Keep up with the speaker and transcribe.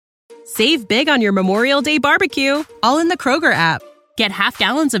Save big on your Memorial Day barbecue, all in the Kroger app. Get half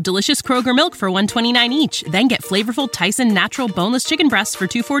gallons of delicious Kroger milk for $1.29 each. Then get flavorful Tyson natural boneless chicken breasts for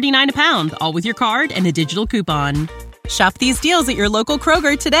 $2.49 a pound, all with your card and a digital coupon. Shop these deals at your local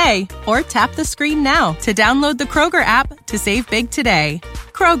Kroger today, or tap the screen now to download the Kroger app to save big today.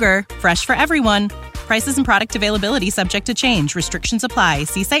 Kroger, fresh for everyone. Prices and product availability subject to change. Restrictions apply.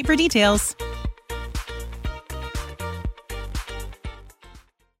 See site for details.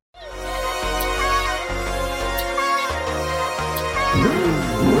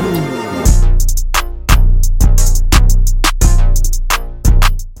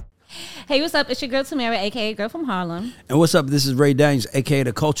 Hey, what's up? It's your girl Tamara, a.k.a. Girl from Harlem. And what's up? This is Ray Daniels, a.k.a.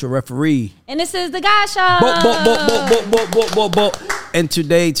 the Culture Referee. And this is The Guy Show. And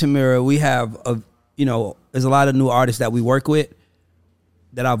today, Tamara, we have, there's a lot of new artists that we work with,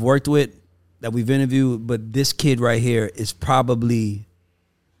 that I've worked with, that we've interviewed. But this kid right here is probably,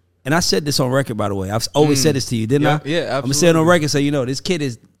 and I said this on record, by the way. I've always said this to you, didn't I? Yeah, absolutely. I'm going to say it on record so you know, this kid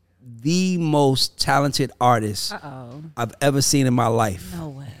is the most talented artist I've ever seen in my life. No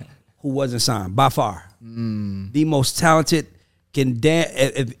way. Who wasn't signed, by far. The most talented, can dance.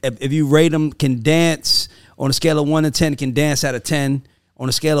 If you rate him, can dance on a scale of 1 to 10, can dance out of 10. On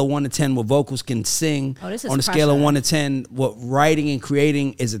a scale of 1 to 10, with vocals, can sing. This is on a scale of 1 to 10, what writing and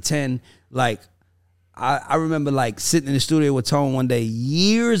creating is a 10. Like, I remember like sitting in the studio with Tone one day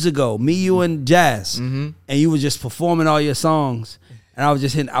years ago, me, you, and Jazz, and you were just performing all your songs, and I was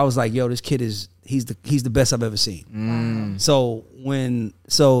just hitting. I was like, yo, this kid is. He's the best I've ever seen. So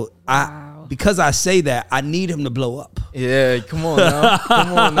because I say that, I need him to blow up. Yeah, come on now.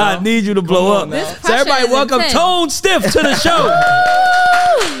 I need you to blow up. So everybody, welcome Tone Stith to the show.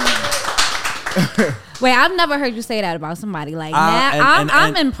 Wait, I've never heard you say that about somebody. Like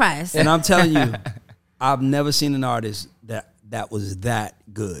I'm impressed. And I'm telling you, I've never seen an artist that was that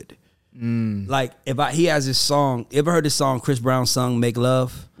good. Like he has this song. You ever heard this song Chris Brown sung "Make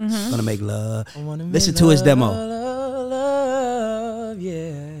Love"? Gonna make love. Listen to his demo. Love,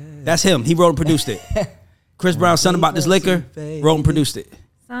 yeah. That's him. He wrote and produced it. Chris Brown sung about this liquor. Wrote and produced it.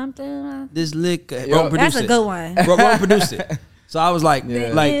 Something. This liquor. Wrote and produced That's a good one. Wrote and produced it. So I was like,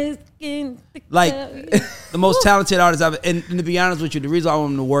 the most talented artist I've. And to be honest with you, the reason I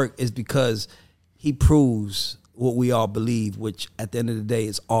want him to work is because he proves what we all believe, which at the end of the day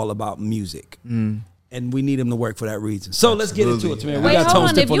is all about music. And we need him to work for that reason. So let's get into it, man. We got Tone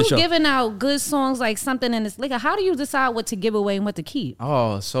Stith on the show. If you're giving out good songs like Something in This Liquor, how do you decide what to give away and what to keep?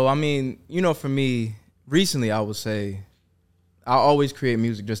 Oh, so I mean, for me, recently I would say I always create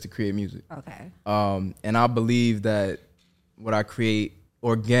music just to create music. Okay. And I believe that what I create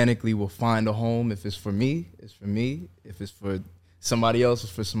organically will find a home. If it's for me, it's for me. If it's for somebody else,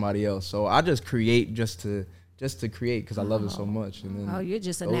 it's for somebody else. So I just create just to create because I love it so much. And then, you're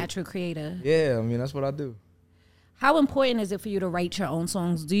just a natural creator. Yeah, I mean, that's what I do. How important is it for you to write your own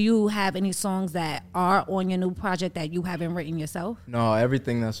songs? Do you have any songs that are on your new project that you haven't written yourself? No,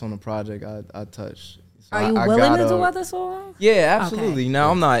 everything that's on the project I touch. So are you willing to do other songs? Yeah, absolutely. Okay. Now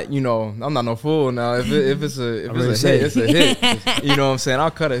I'm not no fool. Now if it's a hit, it's a hit. You know what I'm saying?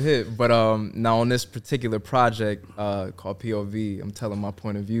 I'll cut a hit. But now on this particular project called P.O.V, I'm telling my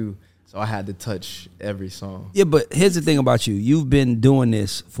point of view. So I had to touch every song. Yeah, but here's the thing about you. You've been doing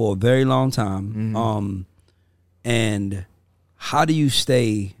this for a very long time. And how do you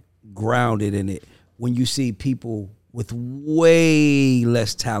stay grounded in it when you see people with way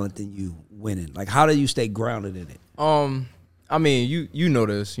less talent than you winning? Like, how do you stay grounded in it? I mean, you know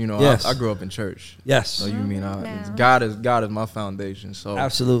this. Yes. I grew up in church. Yes. So you mean God is my foundation. So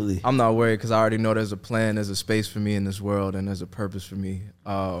absolutely, I'm not worried because I already know there's a plan, there's a space for me in this world, and there's a purpose for me.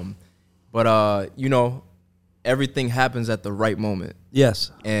 But everything happens at the right moment.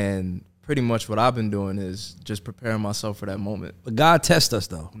 Yes. And pretty much what I've been doing is just preparing myself for that moment. But God tests us,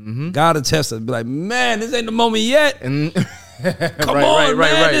 though. God will test us. Be like, man, this ain't the moment yet. And Come on,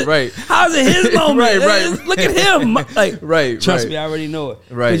 man. Right. How's it his moment? Right. Look at him. Like, trust me, I already know it.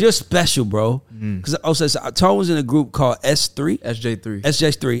 Right. Because you're special, bro. Because also, Tone was in a group called S3.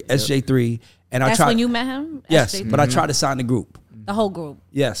 SJ3. And That's when you met him? Yes, SJ3? but I tried to sign the group. The whole group?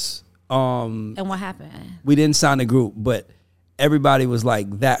 Yes. And what happened? We didn't sign the group, but everybody was like,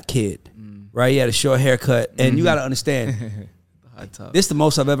 that kid, right? He had a short haircut. And you got to understand, this is the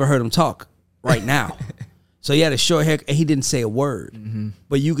most I've ever heard him talk right now. So he had a short haircut, and he didn't say a word.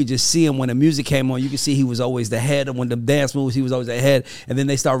 But you could just see him when the music came on. You could see he was always the head. And when the dance moves, he was always the head. And then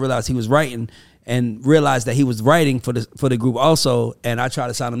they started realizing he was writing and realized that he was writing for the group also. And I tried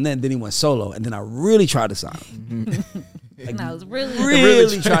to sign him then he went solo. And then I really tried to sign him. Like, no, it's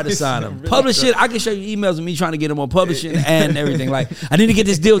really tried to sign him. Publish it. I can show you emails of me trying to get him on publishing and everything. Like, I need to get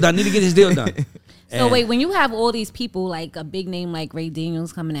this deal done. So wait, when you have all these people, like a big name like Ray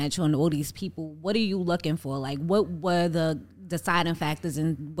Daniels coming at you and all these people, what are you looking for? Like, what were the deciding factors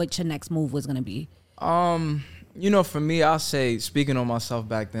in what your next move was going to be? For me, I'll say, speaking on myself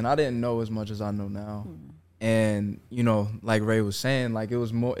back then, I didn't know as much as I know now. And, like Ray was saying, like it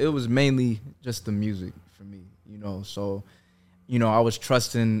was mainly just the music for me, So, I was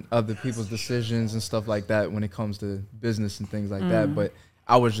trusting other people's decisions and stuff like that when it comes to business and things like that. But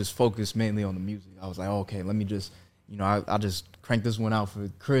I was just focused mainly on the music. I was like, okay, let me just, I just crank this one out for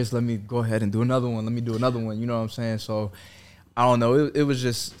Chris. Let me go ahead and do another one. Let me do another one. You know what I'm saying? So, I don't know. It was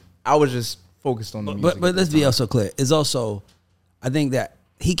just, I was just focused on the music. But let's be also clear. It's also, I think that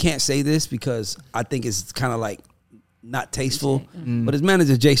he can't say this because I think it's kind of like not tasteful. But his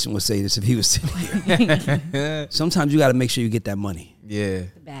manager Jason would say this if he was sitting here. Sometimes you got to make sure you get that money. Yeah.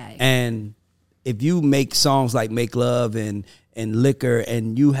 And if you make songs like Make Love and Liquor,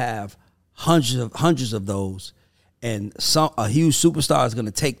 and you have hundreds of those, and a huge superstar is going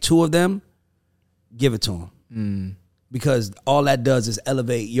to take 2 of them, give it to him. Because all that does is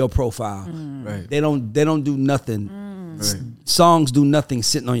elevate your profile. Right. They don't do nothing. Right. Songs do nothing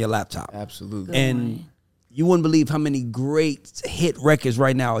sitting on your laptop. Absolutely. And you wouldn't believe how many great hit records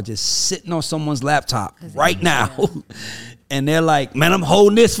right now are just sitting on someone's laptop right now. And they're like, man, I'm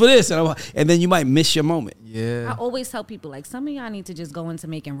holding this for this. And then you might miss your moment. Yeah. I always tell people, like, some of y'all need to just go into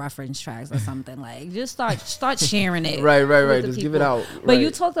making reference tracks or something. Like, just start sharing it. Right. Just give it out. But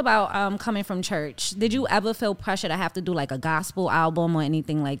you talked about coming from church. Did you ever feel pressure to have to do like a gospel album or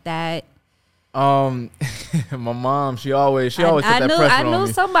anything like that? My mom, she always put that pressure on me. I knew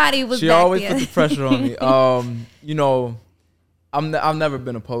somebody was. She back always there. put the pressure on me. I've never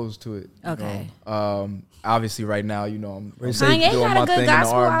been opposed to it. Okay. Obviously, right now, I'm doing Kanye my thing in the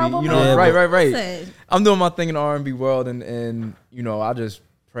R&B. Right. I'm doing my thing in the R&B world, and I just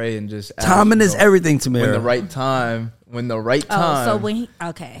pray and just ask, timing is everything to me. When the right time. When the right.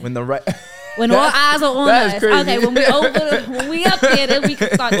 When all eyes are on us. Crazy. Okay, when we up there, then we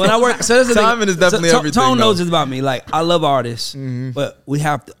can start. When I work, so this timing is definitely everything. Tone knows this about me. Like, I love artists, but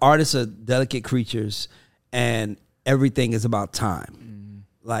artists are delicate creatures, and everything is about time.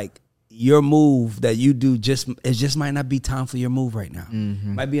 Like, your move that you do just might not be time for your move right now.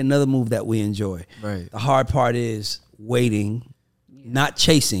 Might be another move that we enjoy. Right. The hard part is waiting, not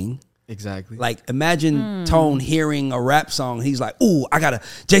chasing. Exactly. Like, imagine Tone hearing a rap song. He's like, "Ooh, I gotta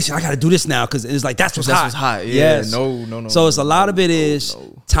do this now," because it's like that's what's hot. Yeah. Yes. No. So it's a lot of it is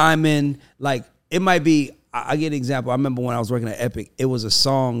timing. Like, it might be. I get an example. I remember when I was working at Epic, it was a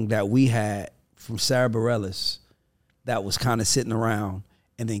song that we had from Sarah Bareilles that was kind of sitting around,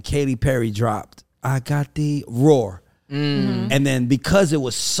 and then Katy Perry dropped "I Got the Roar," and then because it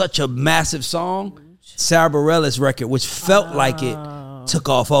was such a massive song, Sarah Bareilles record, which felt like it, took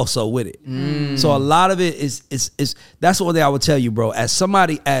off also with it. So a lot of it is that's one thing I would tell you, bro. As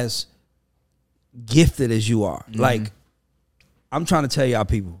somebody as gifted as you are, like, I'm trying to tell y'all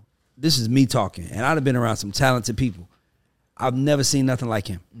people, this is me talking, and I'd have been around some talented people. I've never seen nothing like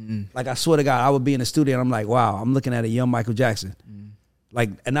him. Like, I swear to God, I would be in the studio and I'm like, wow, I'm looking at a young Michael Jackson.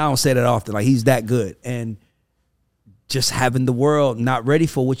 Like, and I don't say that often. Like, he's that good. And just having the world not ready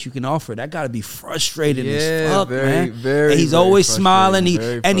for what you can offer, that got to be frustrating as fuck, man. And he's always smiling.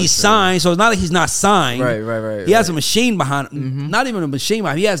 He's signed, so it's not like he's not signed. Right. He has a machine behind him. Not even a machine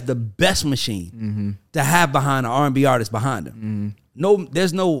behind him. He has the best machine to have behind an R&B artist behind him. No,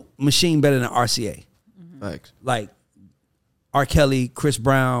 there's no machine better than RCA. Thanks. Like R. Kelly, Chris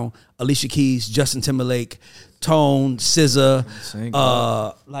Brown, Alicia Keys, Justin Timberlake, Tone,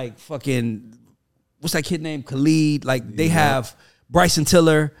 SZA, like fucking, what's that kid named? Khalid. Like, they have Bryson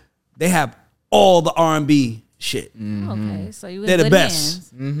Tiller. They have all the R&B shit. Okay, so you they're the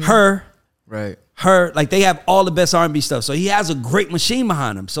best. Her. Like, they have all the best R&B stuff. So he has a great machine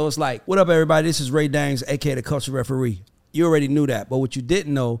behind him. So it's like, what up, everybody? This is Ray Dangs, aka the Culture Referee. You already knew that. But what you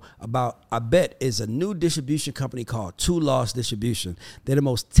didn't know about, I bet, is a new distribution company called Two Lost Distribution. They're the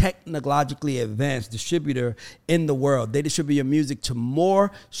most technologically advanced distributor in the world. They distribute your music to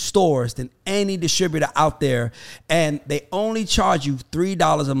more stores than any distributor out there. And they only charge you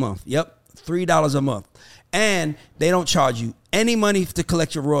 $3 a month. Yep, $3 a month. And they don't charge you any money to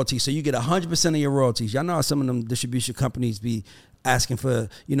collect your royalties. So you get 100% of your royalties. Y'all know how some of them distribution companies be asking for,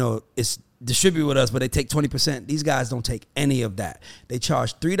 it's distribute with us, but they take 20%. These guys don't take any of that. They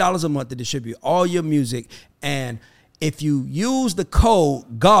charge $3 a month to distribute all your music. And if you use the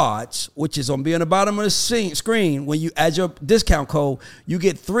code GODS, which is on the bottom of the screen, when you add your discount code, you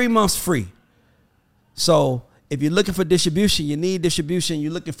get 3 months free. So if you're looking for distribution, you need distribution,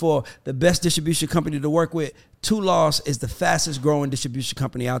 you're looking for the best distribution company to work with, Two Loss is the fastest growing distribution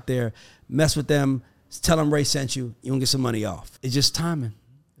company out there. Mess with them. Tell them Ray sent you. You're going to get some money off. It's just timing.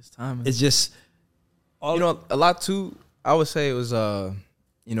 It's just... a lot too, I would say it was,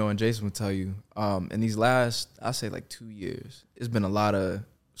 and Jason would tell you, in these last, I say like 2 years, it's been a lot of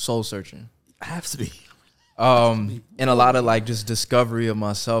soul searching. It has to be. And a lot of like just discovery of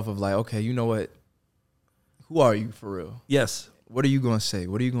myself of like, okay, you know what? Who are you for real? Yes. What are you going to say?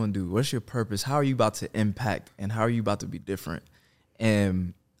 What are you going to do? What's your purpose? How are you about to impact? And how are you about to be different?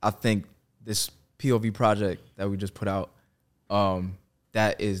 And I think this P.O.V. project that we just put out,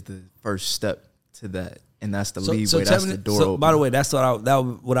 that is the first step to that. And that's the leeway. That's the door open. By the way, that's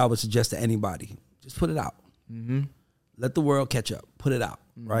what I would suggest to anybody. Just put it out. Mm-hmm. Let the world catch up. Put it out,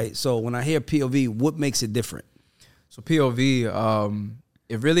 right? So when I hear P.O.V., what makes it different? So P.O.V.,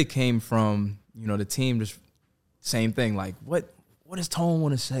 it really came from, the team just same thing. Like, what does Tone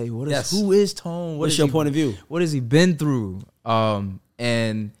want to say? Who is Tone? What's your point of view? What has he been through? And,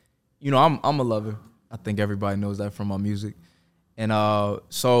 I'm a lover. I think everybody knows that from my music. And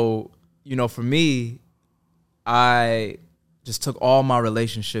so, for me, I just took all my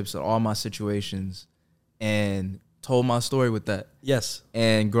relationships and all my situations and told my story with that. Yes.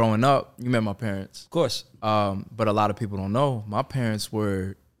 And growing up, you met my parents. Of course. But a lot of people don't know, my parents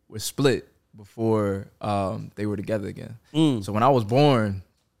were split before they were together again. So when I was born,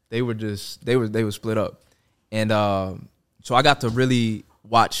 they were split up. And so I got to really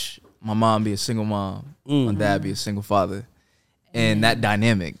watch my mom be a single mom, my dad be a single father. And that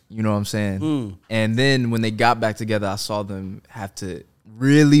dynamic, you know what I'm saying? And then when they got back together, I saw them have to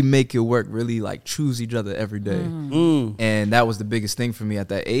really make it work, really like choose each other every day. And that was the biggest thing for me at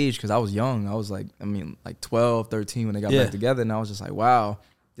that age, because I was young. I was like 12, 13 when they got back together. And I was just like, wow,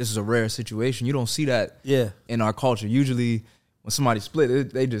 this is a rare situation. You don't see that in our culture. Usually when somebody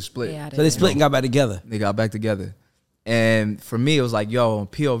split, they just split. Yeah, so they split and got back together. They got back together. And for me, it was like, yo,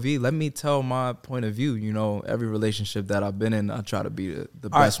 POV, let me tell my point of view. Every relationship that I've been in, I try to be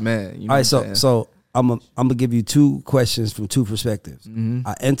the best man. All right, so I'm gonna give you two questions from two perspectives.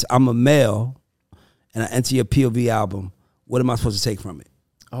 I'm a male, and I enter your POV album. What am I supposed to take from it?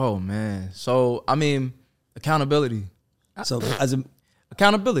 Oh man, so accountability. So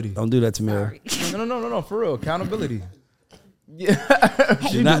accountability. Don't do that to me. No, for real, accountability. Yeah,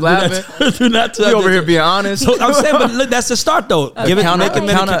 do not laughing. Do not. We over here being honest. So I'm saying, but look, that's the start though.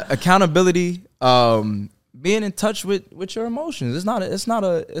 Accountability. Being in touch with your emotions. It's not a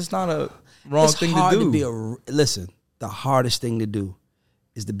wrong thing to do. Listen, the hardest thing to do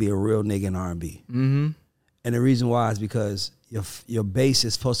is to be a real nigga in R&B. And the reason why is because your base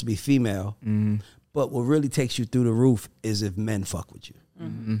is supposed to be female, but what really takes you through the roof is if men fuck with you.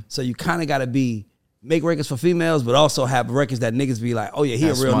 So you kind of got to make records for females, but also have records that niggas be like, oh yeah, he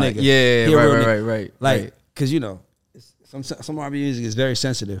a real nigga. Yeah, right. Like, because some R&B music is very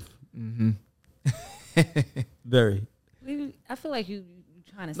sensitive. Very. I feel like you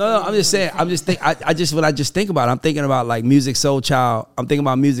trying to. No, I'm just saying. When I just think about it, I'm thinking about like Music Soul Child. I'm thinking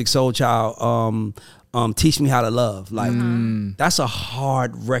about Music Soul Child. Teach Me How to Love. Like that's a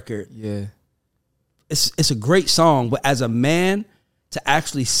hard record. Yeah, it's a great song, but as a man to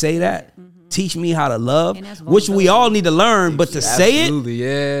actually say that. Teach me how to love, which we all need to learn, but to say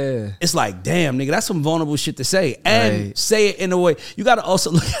it, it's like, damn, nigga, that's some vulnerable shit to say. And say it in a way, you got to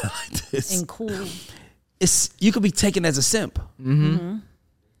also look at it like this. And cool. You could be taken as a simp. You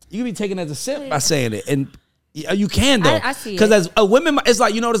could be taken as a simp by saying it. And you can, though. I see it. Because as a women, it's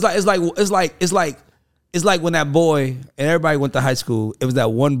like, it's like when that boy, and everybody went to high school, it was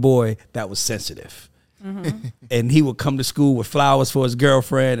that one boy that was sensitive. And he would come to school with flowers for his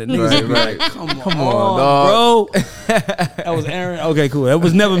girlfriend, and niggas right. Come on, dog. Bro. That was Aaron. Okay, cool. That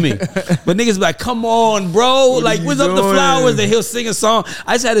was never me. But niggas be like, come on, bro. Like, what's up the flowers? And he'll sing a song.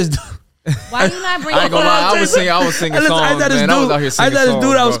 I just had this. Why you not bringing? I ain't gonna lie. I was singing songs, man. I was out here singing songs. I had this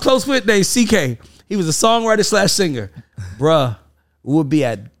dude I was close with named CK. He was a songwriter / singer. Bruh, we would be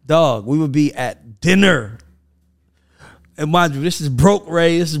at dinner. And mind you, this is broke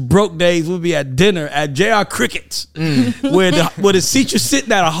Ray. This is broke days. We'll be at dinner at JR Cricket's, where the seats are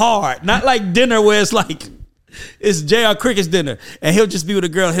sitting at a hard, not like dinner where it's JR Cricket's dinner, and he'll just be with a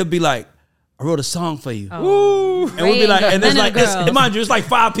girl. He'll be like, "I wrote a song for you," and we'll be like, and it's like, mind you, it's like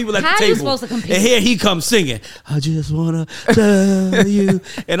 5 people at the table. How are you supposed to compete? And here he comes singing, "I just wanna tell you,"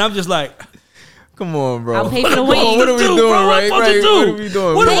 and I'm just like. Come on, bro. I'll pay for the wing. What are we doing, right? What are we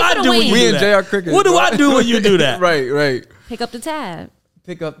doing? What do I do when you do that? We and JR Cricket. What do I do when you do that? Right. Pick up the tab.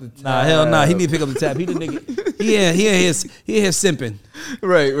 Nah, hell nah. He need to pick up the tab. He the nigga. He in here simping.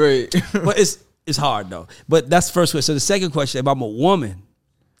 Right. But It's hard though. But that's the first question. So the second question, if I'm a woman,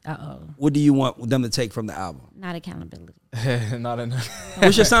 what do you want them to take from the album? Not accountability. Not enough.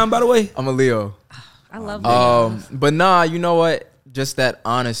 What's your sign, by the way? I'm a Leo. I love Leos. But nah, you know what? Just that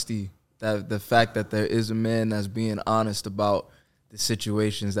honesty, that the fact that there is a man that's being honest about the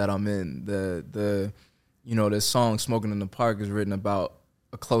situations that I'm in. The you know, this song "Smoking in the Park" is written about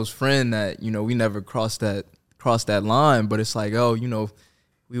a close friend that, you know, we never crossed that line, but it's like, oh, you know,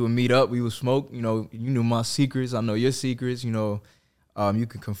 we would meet up, we would smoke, you know, you knew my secrets, I know your secrets, you know, you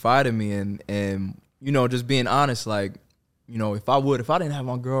could confide in me, and you know, just being honest, like, you know, if I didn't have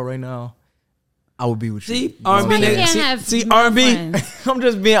my girl right now, I would be with you. See, R&B. See, R&B. I'm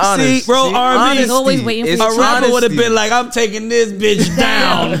just being honest. See, bro, R&B. Always waiting for a rapper would have been like, I'm taking this bitch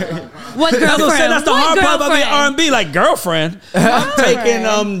down. What girlfriend? That's the hard part about being R&B. Like, girlfriend, I'm taking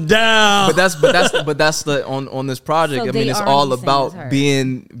them down. But that's the on this project. So I mean, it's all about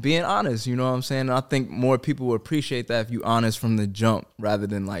being honest. You know what I'm saying? And I think more people would appreciate that if you honest from the jump rather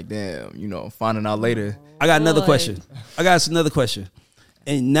than like, damn, you know, finding out later. I got another question.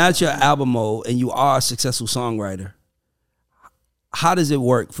 And now that you're album mode and you are a successful songwriter, how does it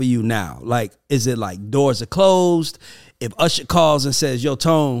work for you now? Like, is it like doors are closed? If Usher calls and says, yo,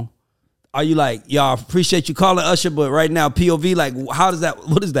 Tone, are you like, y'all appreciate you calling Usher, but right now P.O.V, like, how does that,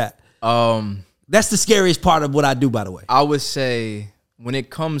 what is that? That's the scariest part of what I do, by the way. I would say when it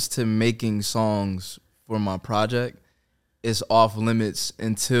comes to making songs for my project, it's off limits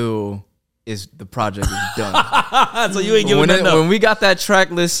until the project is done. So you ain't giving nothing up. When we got that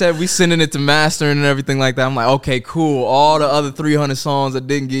track list set, we sending it to mastering and everything like that. I'm like, okay, cool. All the other 300 songs that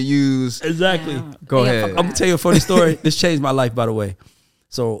didn't get used. Exactly. Yeah. Go ahead. I'm going to tell you a funny story. This changed my life, by the way.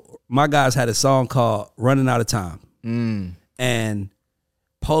 So my guys had a song called Running Out of Time. And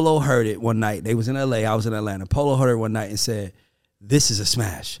Polo heard it one night. They was in LA. I was in Atlanta. Polo heard it one night and said, this is a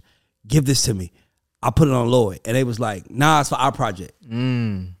smash. Give this to me. I put it on Lloyd. And they was like, nah, it's for our project.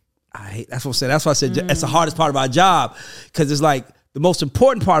 That's what I'm saying. That's why I said that's the hardest part of our job, because it's like the most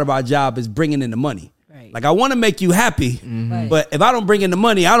important part of our job is bringing in the money. Right. Like, I want to make you happy, but if I don't bring in the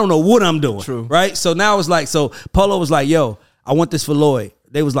money, I don't know what I'm doing. True. Right? So now it's like, so Polo was like, yo, I want this for Lloyd.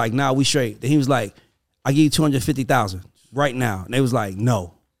 They was like, nah, we straight. Then he was like, I give you $250,000 right now. And they was like,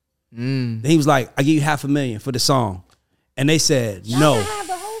 no. Then he was like, I give you $500,000 for the song. And they said, no.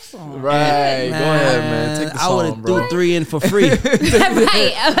 Right, go ahead, man. Take the song, I would have threw 3 in for free. Right,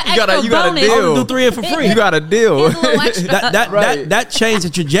 you got a deal. I would do 3 in for free. You got a deal. That changed the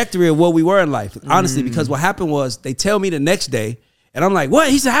trajectory of what we were in life, honestly. Because what happened was they tell me the next day, and I'm like, what?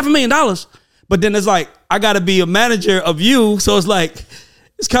 He said $500,000. But then it's like, I got to be a manager of you, so it's like,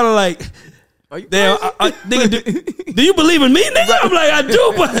 it's kind of like, damn, nigga, do you believe in me, nigga? I'm like, I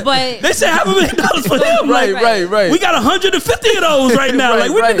do, but they said $500,000 for him. Right. We got 150 of those right now.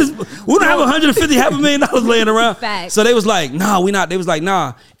 Like, we don't have 150 $500,000 laying around. Fact. So they was like, nah, we not. They was like,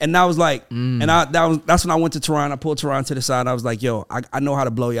 nah. And I was like, that's when I went to Tehran. I pulled Tehran to the side. I was like, yo, I know how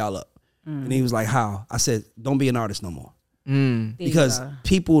to blow y'all up. And he was like, how? I said, don't be an artist no more. Because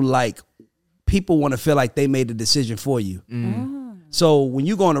people want to feel like they made the decision for you. So when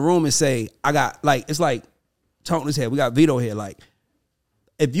you go in the room and say, I got, like, it's like Tony's here, we got Vito here. Like,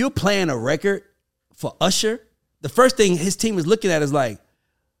 if you're playing a record for Usher, the first thing his team is looking at is like,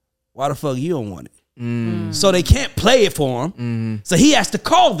 why the fuck you don't want it? So they can't play it for him. So he has to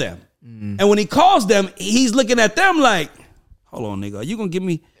call them. And when he calls them, he's looking at them like, hold on, nigga, are you going to give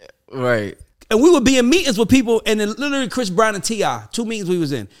me? Right. And we would be in meetings with people, and then literally Chris Brown and T.I., 2 meetings we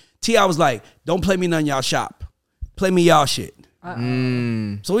was in. T.I. was like, don't play me none y'all shop. Play me y'all shit.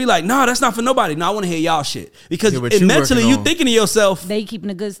 So we like, no, that's not for nobody. No, I want to hear y'all shit. Because mentally you thinking to yourself, they keeping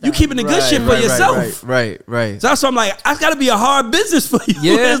the good stuff. You keeping the good shit for yourself. Right. So that's why I'm like, I gotta be a hard business for you.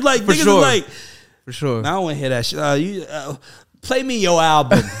 Yeah, it's like, for niggas sure. is like, for sure. I don't want to hear that shit. Play me your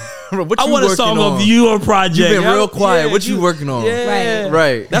album. I want a song of your project. You've been real quiet. What you working on? Yeah.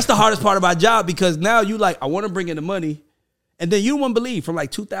 Right. That's the hardest part of our job, because now you like, I want to bring in the money. And then you won't believe, from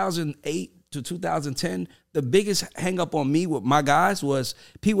like 2008 to 2010, the biggest hang up on me with my guys was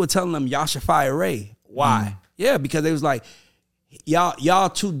people were telling them, y'all should fire Ray. Why? Yeah, because they was like, y'all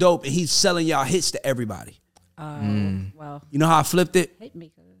too dope, and he's selling y'all hits to everybody. Well, you know how I flipped it?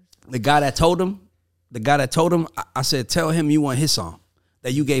 The guy that told him, I said, tell him you want his song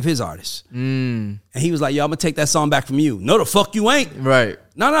that you gave his artist. And he was like, yo, I'm gonna take that song back from you. No, the fuck you ain't. Right.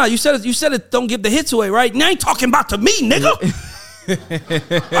 No, you said it, don't give the hits away, right? Now I ain't talking about to me, nigga.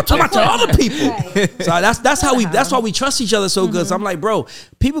 I'm talking about to other people. Right. So that's why we trust each other so good. So I'm like, bro,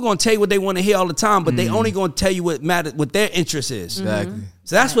 people gonna tell you what they want to hear all the time, but they only gonna tell you what matters, what their interest is. Exactly.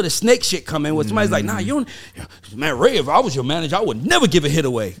 So that's where the snake shit come in. Where somebody's like, nah, you don't, man, Ray, if I was your manager, I would never give a hit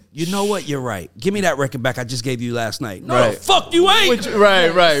away. You know what? You're right. Give me that record back I just gave you last night. No, fuck you ain't. Right.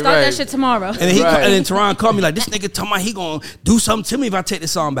 Start that shit tomorrow. And then Teron called me like, this nigga talking about he gonna do something to me if I take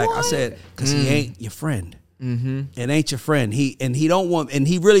this song back. What? I said, because he ain't your friend. It ain't your friend. He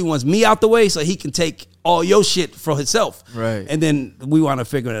really wants me out the way so he can take all your shit for himself. Right. And then we want to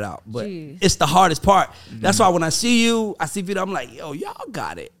figure it out. But it's the hardest part. That's why when I see you, I'm like, yo, y'all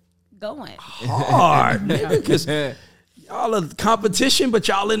got it going hard, nigga. Because y'all are competition, but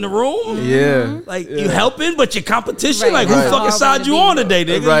y'all in the room. Yeah. Like you helping, but your competition. Like who fucking side you on today,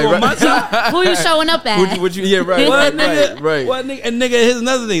 nigga? You on my side? Who you showing up at? What you right. What, nigga? And nigga, here's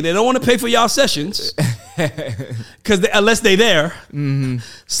another thing. They don't want to pay for y'all sessions. Because unless they there,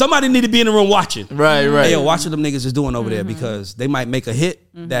 somebody need to be in the room watching. Right. Hey, yo, watch what them niggas is doing over there because they might make a hit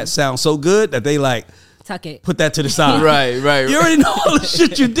that sounds so good that they like tuck it, put that to the side. Right. You already know all the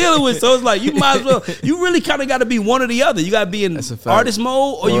shit you're dealing with, so it's like you might as well. You really kind of got to be one or the other. You got to be in artist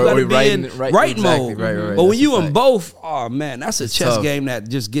mode or you got to be in writing mode. Right. But when you in both, oh man, that's a chess game that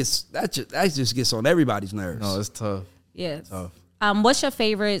just gets on everybody's nerves. No, it's tough. Yeah. Tough. What's your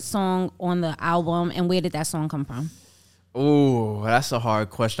favorite song on the album, and where did that song come from? Oh, that's a hard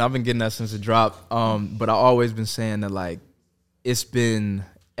question. I've been getting that since it dropped. But I've always been saying that like it's been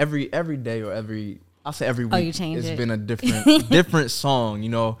every day or I'll say every week. Oh, you changed it's been a different song, you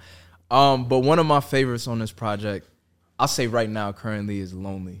know. But one of my favorites on this project, I'll say right now currently is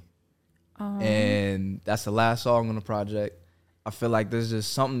Lonely. And that's the last song on the project. I feel like there's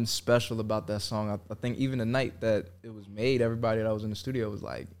just something special about that song. I think even the night that it was made, everybody that was in the studio was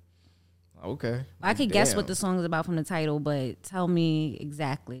like, okay. I could guess what the song is about from the title, but tell me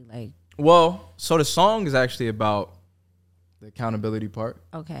exactly. Well, so the song is actually about the accountability part.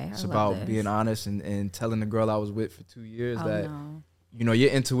 Okay. It's about being honest and telling the girl I was with for 2 years you know, your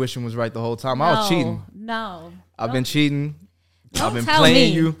intuition was right the whole time. I was cheating. No. I've been cheating. I've been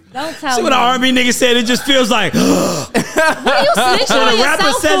playing you. Don't tell me. See what the R&B nigga said? It just feels like. What are you snitching on the rapper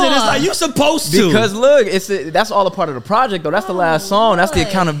yourself says for? it. It's like you supposed to. Because look, that's all a part of the project though. That's the last song. That's the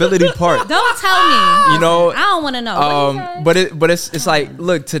accountability part. Don't tell me. You know, I don't want to know. But it's like,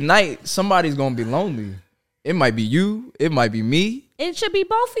 look, tonight somebody's gonna be lonely. It might be you. It might be me. It should be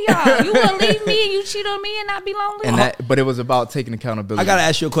both of y'all. You will leave me and you cheat on me and not be lonely. But it was about taking accountability. I gotta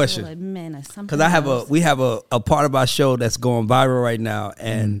ask you a question because we have a part of our show that's going viral right now,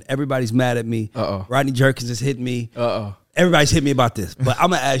 and everybody's mad at me. Rodney Jerkins has hit me. Everybody's hit me about this, but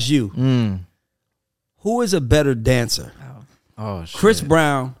I'm gonna ask you: who is a better dancer, Chris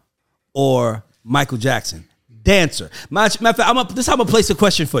Brown or Michael Jackson? Dancer. Matter of fact, this is how I'm gonna place a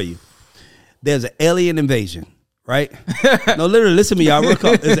question for you. There's an alien invasion. Right? No, literally, listen to me, y'all. Real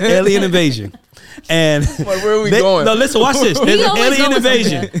quick. There's an alien invasion. And where are we going? No, listen, watch this. There's an alien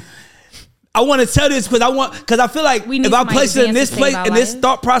invasion. I want to tell this because I feel like if I place it in this place, in this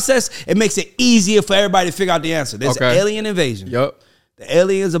thought process, it makes it easier for everybody to figure out the answer. There's an alien invasion. Yep. The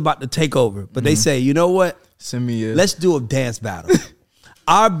alien's about to take over. But they say, you know what? Send me let's do a dance battle.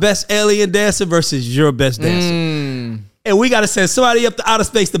 Our best alien dancer versus your best dancer. And we got to send somebody up to outer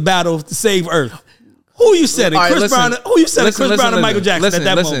space to battle to save Earth. Who you said? Chris Brown. Who you said? Chris Brown and Michael Jackson at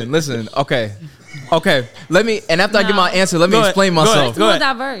that moment. Listen. Okay. Let me. And after I give my answer, let me explain myself. Go ahead.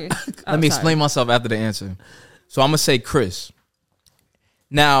 Diverse. Let me explain myself after the answer. So I'm gonna say Chris.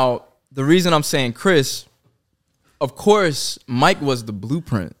 Now, the reason I'm saying Chris, of course, Mike was the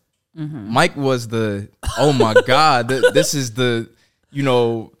blueprint. Mike was the. Oh my God! This is the. You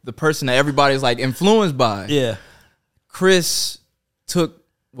know, the person that everybody's like influenced by. Yeah. Chris took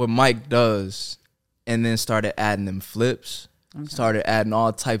what Mike does. And then started adding them flips, started adding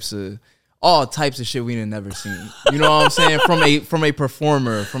all types of shit we didn't never seen. You know what I'm saying? From a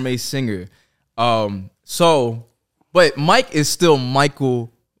performer, from a singer. But Mike is still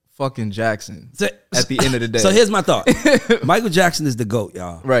Michael fucking Jackson at the end of the day. So here's my thought. Michael Jackson is the GOAT,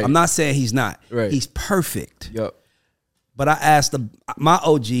 y'all. Right. I'm not saying he's not. Right. He's perfect. Yep. But I asked my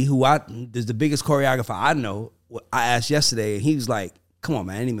OG, who is the biggest choreographer I know, I asked yesterday, and he was like, come on,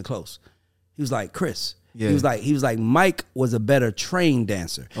 man, ain't even close. He was like, Chris. Yeah. He was like, Mike was a better trained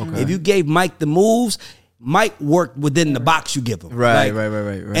dancer. Okay. If you gave Mike the moves, Mike worked within the box you give him. Right.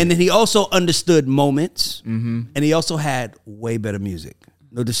 And then he also understood moments, and he also had way better music.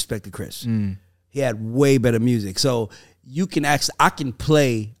 No disrespect to Chris. He had way better music. So I can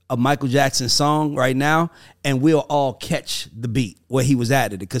play a Michael Jackson song right now and we'll all catch the beat where he was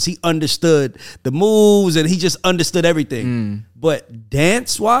at it because he understood the moves and he just understood everything. But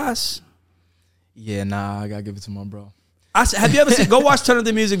dance-wise... Yeah, nah, I gotta give it to my bro. I said, have you ever seen... Go watch Turn Up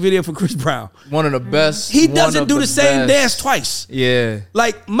the Music video for Chris Brown. One of the best. He doesn't do the same dance twice. Yeah.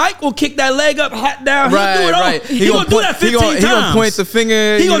 Like, Mike will kick that leg up, hat down. Right, he'll do it right. He gonna do that 15 times. He gonna point the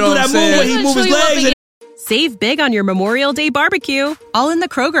finger. He gonna do that move where he move his legs. Save big on your Memorial Day barbecue, all in the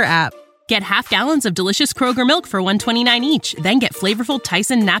Kroger app. Get half gallons of delicious Kroger milk for $1.29 each. Then get flavorful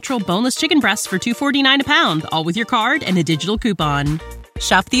Tyson natural boneless chicken breasts for $2.49 a pound, all with your card and a digital coupon.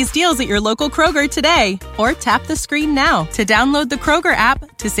 Shop these deals at your local Kroger today, or tap the screen now to download the Kroger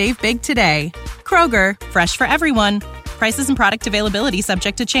app to save big today. Kroger, fresh for everyone. Prices and product availability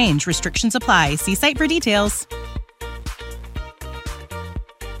subject to change. Restrictions apply. See site for details.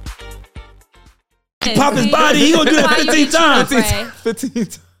 Pop his body, he gonna do that 15 times. 15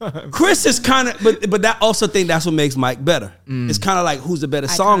 times. Chris is kind of, but that also think that's what makes Mike better. It's kind of like who's the better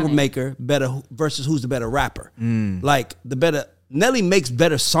song maker, versus who's the better rapper. Like Nelly makes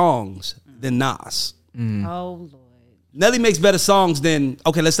better songs than Nas. Oh Lord. Nelly makes better songs than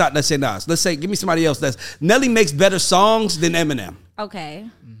let's say Nas. Let's say give me somebody else Nelly makes better songs than Eminem. Okay.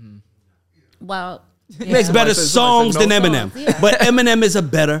 Well, he makes better songs than Eminem, but Eminem is a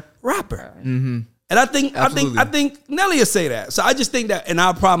better rapper. And I think Nelly will say that. So I just think that, and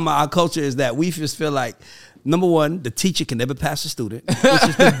our problem, our culture is that we just feel like, number one, the teacher can never pass a student, which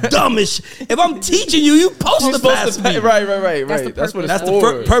is the dumbest. If I'm teaching you, you're supposed to pass me. Right. That's what That's it's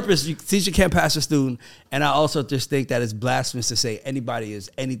for. the purpose. Teacher can't pass a student. And I also just think that it's blasphemous to say anybody is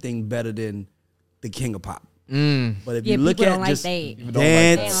anything better than the king of pop. But if you look at just dancing,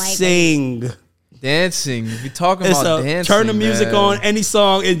 if you're talking about dancing, turn the music on, any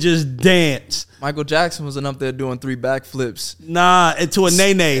song, and just dance. Michael Jackson wasn't up there doing 3 backflips. Nah, into a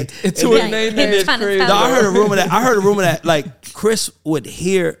nay-nay. Into a nay-nay. It's crazy. No, I heard a rumor that like Chris would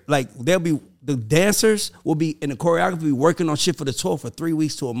hear, like there'll be the dancers will be in the choreography working on shit for the tour for 3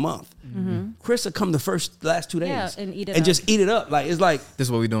 weeks to a month. Chris will come the last 2 days and eat it and up. just eat it up. Like it's like this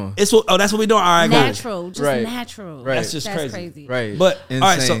is what we doing. That's what we doing. All right, natural, go. just right. natural. Right. That's crazy. Right. But insane. All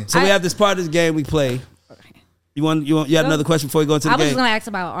right, so we have this part of this game we play. You had another question before we go into the game? I was just gonna ask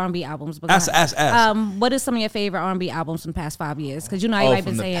about R&B albums. But ask. What is some of your favorite R&B albums from the past 5 years? Because everybody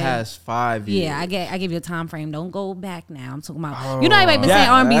been saying the past 5 years. Yeah, I give you a time frame. Don't go back now. I'm talking about everybody been saying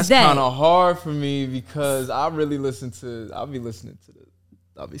R&B's dead. That's kind of hard for me because I'll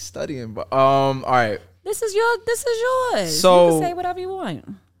be studying. But all right. This is yours. So you can say whatever you want.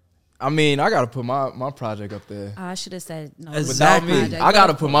 I mean, I gotta put my project up there. I should have said no. Exactly. Without me, I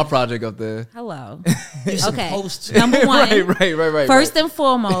gotta put my project up there. Hello. Okay. Number one. Right. First and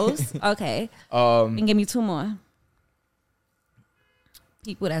foremost. Okay. And give me 2 more.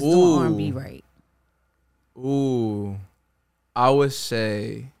 People that's doing R&B right. Ooh. I would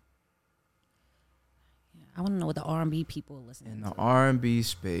say. I want to know what the R&B people are listening in to. the R&B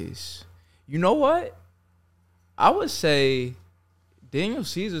space. You know what? I would say Daniel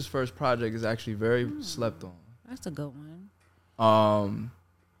Caesar's first project is actually very slept on. That's a good one.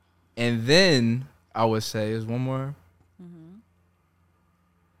 And then I would say is one more.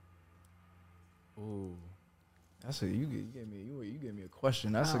 Ooh, you gave me a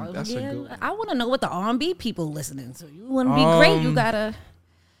question. That's a good one. I want to know what the R&B people listening to. You want to be great, you gotta.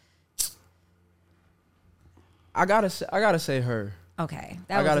 I gotta say her. Okay,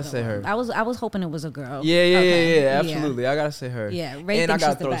 I gotta say her. I was hoping it was a girl. Yeah, absolutely. I gotta say her. Yeah, Ray and I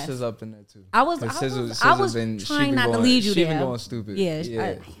gotta throw SZA up in there too. I was trying not to lead you there. She been going stupid.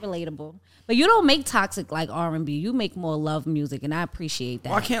 Yeah. Relatable. But you don't make toxic like R&B. You make more love music, and I appreciate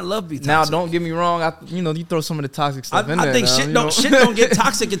that. Why can't love be toxic? Now, don't get me wrong. You throw some of the toxic stuff in there. I think shit don't get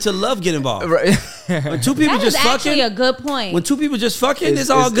toxic until love get involved. Right. When two people just fucking, actually a good point. When two people just fucking,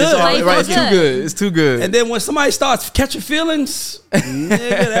 it's all good. It's too good. It's too good. And then when somebody starts catching feelings, nigga,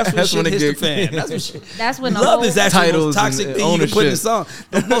 that's when shit hits the fan. That's when love is actually the most toxic thing you can put in a song.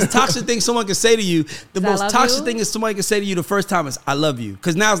 The most toxic thing someone can say to you, the most toxic thing is somebody can say to you the first time is "I love you,"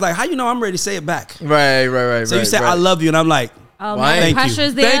 because now it's like, how you know I'm ready to say it back? Right. So you say "I love you," and I'm like, oh, man,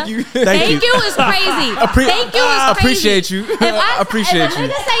 pressure's there. Thank you. Thank you is crazy. Thank you is crazy. Appreciate you. I appreciate you. If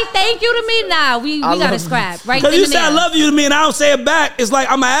a nigga say thank you to me, nah, we gotta scrap. Right? Because you say I love you to me and I don't say it back, it's like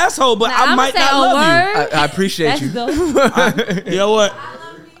I'm an asshole, but I might not love you. I appreciate you. You know what?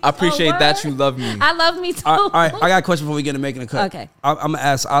 I appreciate that you love me. I love me too. All right, I got a question before we get into making a cut. Okay. I'm gonna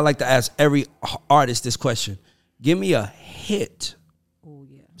ask. I like to ask every artist this question. Give me a hit. Oh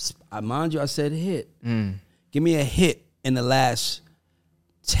yeah. Mind you, I said hit. Give me a hit in the last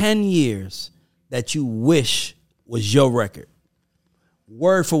 10 years that you wish was your record?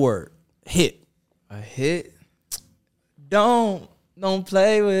 Word for word. Hit. A hit? Don't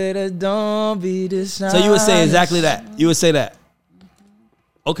play with it. Don't be dishonest. So you would say exactly that. You would say that.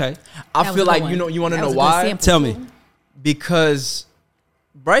 Okay. I feel like, you want to know why? Tell me. Because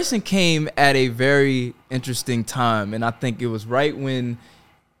Bryson came at a very interesting time, and I think it was right when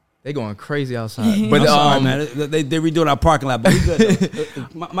they going crazy outside. But sorry, man. They redoing our parking lot, but we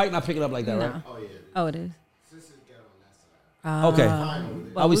good. Mike not picking up like that, No. right? Oh, yeah. Oh, it is. Okay.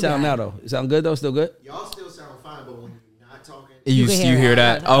 How we sound now, though? It sound good, though? Still good? Y'all still sound fine, but when you're not talking, you hear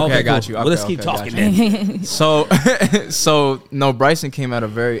that? Okay, I got cool. you. Well, Okay, let's keep talking then. So no, Bryson came at a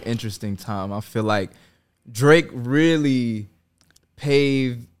very interesting time. I feel like Drake really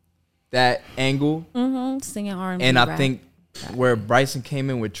paved that angle. Singing R&B, and I rap. think where Bryson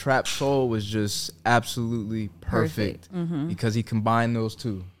came in with Trap Soul was just absolutely perfect. Because he combined those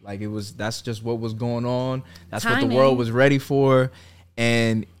two. Like that's just what was going on. That's what the world was ready for,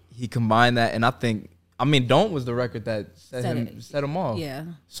 and he combined that. And I think, Don't was the record that set him off. Yeah.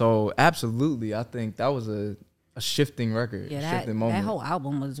 So absolutely, I think that was a shifting record. Yeah, shifting moment. that whole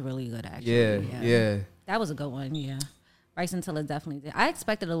album was really good, actually. Yeah. That was a good one. Yeah. Bryson Tiller definitely did. I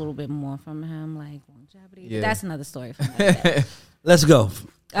expected a little bit more from him, like longevity. Yeah. That's another story from that. Let's go.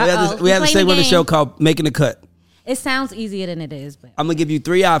 We have a segment of the show called Making the Cut. It sounds easier than it is, but I'm going to give you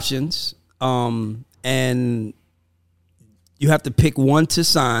 3 options, and you have to pick one to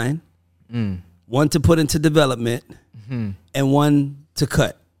sign, one to put into development, and one to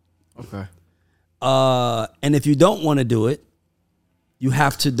cut. Okay. And if you don't want to do it, you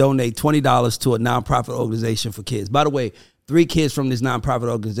have to donate $20 to a nonprofit organization for kids. By the way, 3 kids from this nonprofit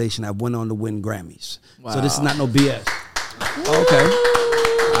organization have went on to win Grammys. Wow. So this is not no BS.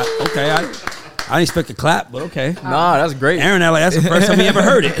 Okay. I didn't expect a clap, but okay. Nah, that's great. Aaron, that's the first time he ever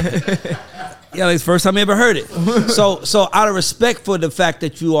heard it. Yeah, it's the first time he ever heard it. So out of respect for the fact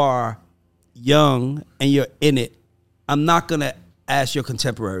that you are young and you're in it, I'm not going to ask your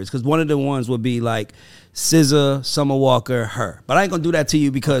contemporaries, because one of the ones would be like SZA, Summer Walker, her. But I ain't going to do that to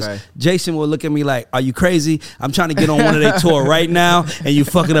you, because Jason will look at me like, are you crazy? I'm trying to get on one of their tour right now, and you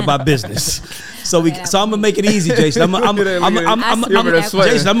fucking up our business. So I'm gonna make it easy, Jason. Jason, I'm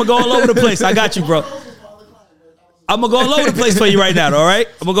gonna go all over the place. I got you, bro. I'm gonna go all over the place for you right now. All right,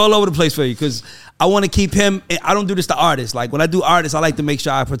 I'm gonna go all over the place for you, because I want to keep him. I don't do this to artists. Like when I do artists, I like to make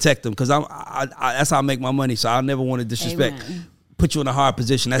sure I protect them, because that's how I make my money. So I never want to disrespect. Amen. Put you in a hard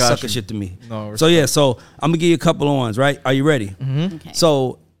position. That's sucker shit to me. No, so yeah, so I'm gonna give you a couple of ones. Right? Are you ready? Mm-hmm. Okay.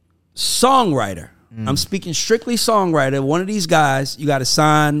 So, Songwriter. I'm speaking strictly Songwriter. One of these guys you got to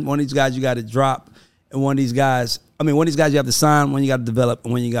sign. One of these guys you got to drop. And one of these guys you have to sign. One you got to develop.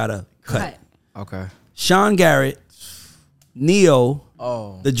 And one you got to cut. Okay. Sean Garrett, Neo,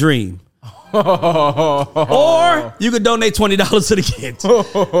 The Dream. Or you could donate $20 to the kids.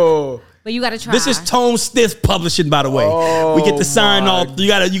 But you got to try. This is Tone Stith Publishing, by the way. We get to sign off. You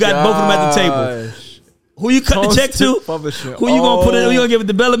got both of them at the table. Who you cut the check to? Publishing. Who you gonna put it? Who you gonna give a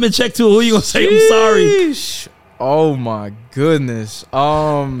development check to? Who you gonna say I'm sorry? Oh my goodness.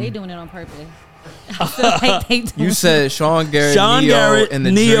 They doing it on purpose. I feel like they doing you said Sean Garrett,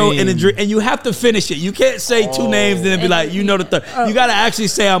 Neo, and the Dream, and you have to finish it. You can't say 2 names and then be like, you know the third. You gotta actually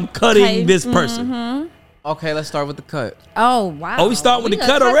say I'm cutting this person. Okay, let's start with the cut. Oh wow! Oh, we start with the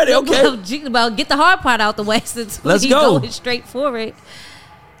cut already. Okay. Well, get the hard part out the way since let's go. Going straight for it.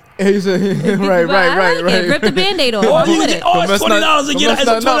 Right. Rip the Band-Aid off. It's $20 to get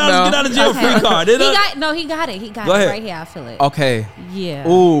out of jail free card. He got it. He got it right here. I feel it. Okay. Yeah.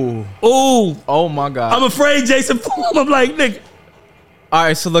 Ooh. Oh my God. I'm afraid, Jason. I'm like, nigga. All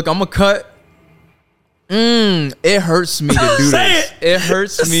right, so look, I'm gonna cut. It hurts me to do this. It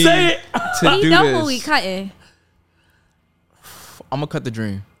hurts me to do this. He know who he cutting. I'm gonna cut The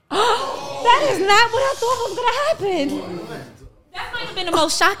Dream. That is not what I thought was gonna happen. That might have been the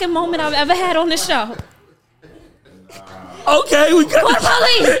most shocking moment I've ever had on the show. Okay, we cut the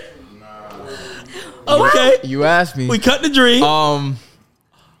police. Okay, you asked me. We cut The Dream. I'm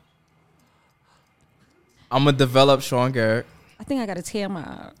gonna develop Sean Garrett. I think I gotta tear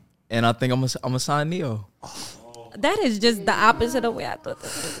my. And I think I'm gonna sign Neo. That is just the opposite of the way I thought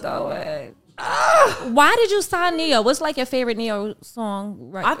this was going. Why did you sign Neo? What's like your favorite Neo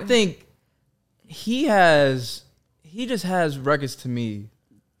song? I think he just has records to me.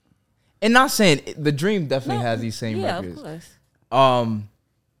 And not saying The Dream definitely has these same records. Of course.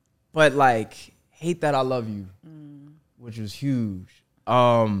 But like Hate That I Love You, which was huge.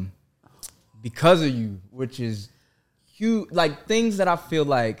 Because of You, which is huge. Like things that I feel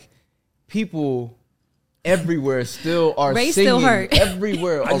like people everywhere still are Ray singing still hurt.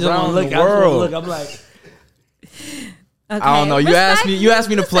 everywhere around the world. I'm like, Okay. I don't know. You asked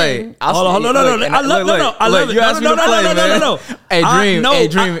me to play. Hold on. No. I love it. You asked me to play, man. No. Hey,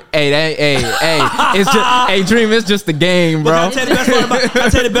 Dream. It's just, hey, Dream. It's just the game, bro. Can I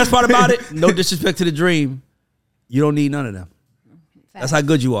tell you the best part about it? No disrespect to the Dream. You don't need none of them. That's how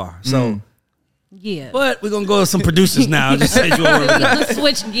good you are. So, yeah. But we're gonna go to some producers now. Just say you want to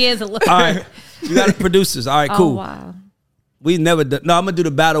switch gears a little. All right, you got the producers. All right, cool. Oh, wow. We never. I'm gonna do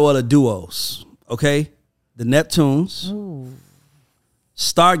the battle of the duos. Okay, the Neptunes,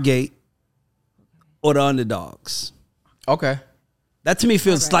 Stargate, or the Underdogs. Okay. That to me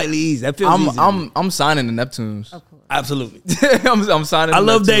feels slightly easy. That feels easy. I'm signing the Neptunes. Of course. Absolutely. I'm signing. I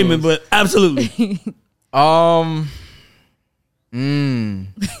love Neptunes. Damon, but absolutely. I'm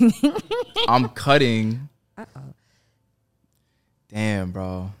cutting. Damn,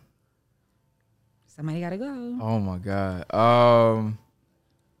 bro. Somebody gotta go. Oh my god.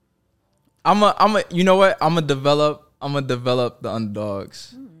 You know what? I'm gonna develop the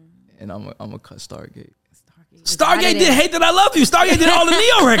Underdogs, and I'm gonna cut Stargate. Stargate did Hate That I Love You. Stargate did all the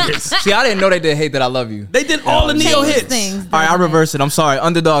Neo records. See, I didn't know they did Hate That I Love You. They did all the Neo hits. Things, all right, I reverse it. I'm sorry.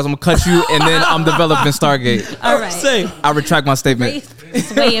 Underdogs, I'm going to cut you, and then I'm developing Stargate. All right. I retract my statement.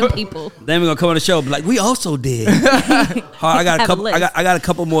 Swaying people. Then we're going to come on the show and be like, we also did. I got a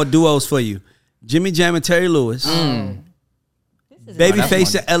couple more duos for you. Jimmy Jam and Terry Lewis.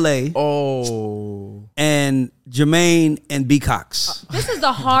 Babyface of L.A. Oh. And Jermaine and B. Cox. This is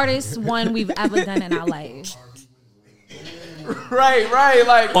the hardest one we've ever done in our life. Right.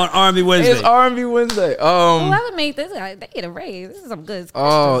 Like on R&B Wednesday. It's R&B Wednesday. Whoever made this, they get a raise. This is some good.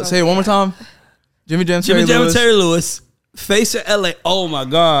 Oh, say it one more time. Jimmy Jam and Terry Lewis. Face of LA. Oh my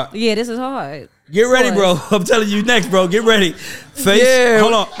God. Yeah, this is hard. Get ready, bro. I'm telling you next, bro. Get ready. Face. Yeah.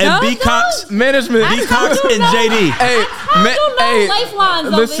 Hold on. And B. Cox management. B. Cox and JD. Hey, lifelines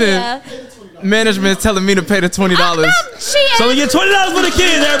listen. Over here. Management is telling me to pay the $20. So we get $20 for the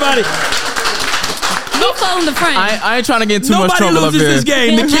kids, everybody. He phoned the friend. I ain't trying to get too much trouble up here. Nobody loses this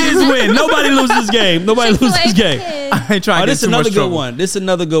game. The kids win. Nobody loses this game. Nobody loses this game. I ain't trying to get too much trouble. This is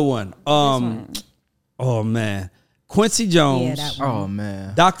another good one. Oh man, Quincy Jones. Yeah, that one. Oh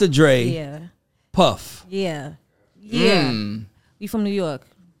man, Dr. Dre. Yeah. Puff. Yeah. We from New York.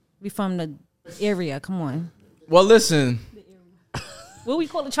 We from the area. Come on. Well, listen. What we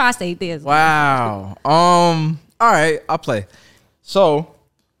call the tri-state there. Wow. All right, I'll play. So,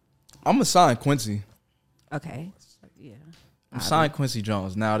 I'm gonna sign Quincy. Okay. Yeah. I'm signing Quincy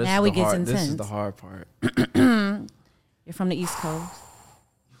Jones. Now this is the hard part. You're from the East Coast.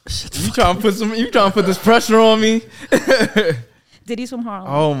 You trying to put this pressure on me? Did he's from Harlem?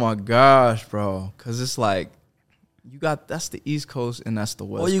 Oh my gosh, bro. Cause it's like that's the East Coast and that's the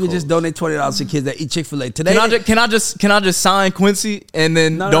West Coast. Or you can just donate $20 to kids that eat Chick-fil-A today. Can I just sign Quincy and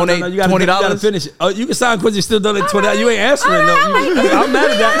then donate $20? You gotta finish it. Oh, you can sign Quincy, still donate $20. You ain't answering though. I'm mad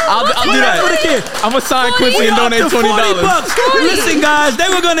at that. I'll do that. I'm gonna sign Quincy and donate $20. Listen, guys, they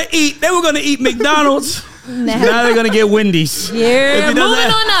were gonna eat McDonald's. Now they're gonna get Wendy's. Yeah, moving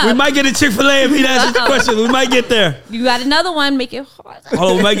on up. We might get a Chick-fil-A if he asks the question. We might get there. You got another one. Make it hard.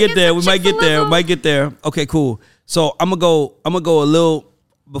 Oh, we might get there. We might get there. Okay, cool. So I'm gonna go a little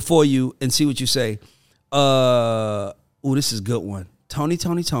before you and see what you say. This is a good one. Tony,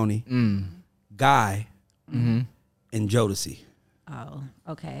 Guy, and Jodeci. Oh,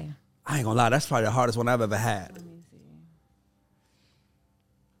 okay. I ain't gonna lie, that's probably the hardest one I've ever had. Let me see.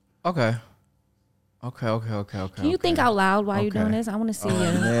 Okay. Can you think out loud while you're doing this? I want to see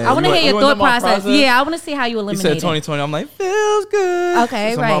man. I want to hear your thought process. Yeah, I want to see how you eliminate it. You said 2020. I'm like, feels good.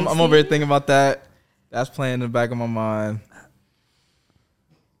 Okay, so right. I'm over here thinking about that. That's playing in the back of my mind.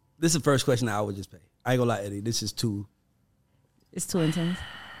 This is the first question I would just pay. I ain't gonna lie, Eddie. This is too. It's too intense.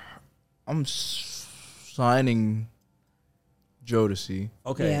 I'm signing Jodeci.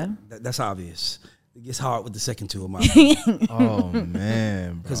 Okay, yeah. That's obvious. It gets hard with the second two of mine. Oh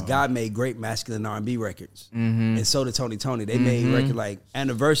man, because God made great masculine R&B records, and so did Tony. They made records like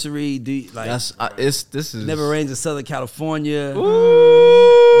Anniversary, this is Never Rains in Southern California.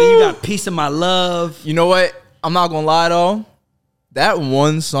 Ooh. Then you got Piece of My Love. You know what? I'm not gonna lie though. That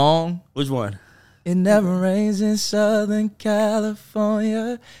one song. Which one? It never rains in Southern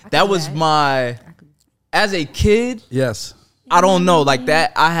California. That was as a kid. Yes. I don't know, like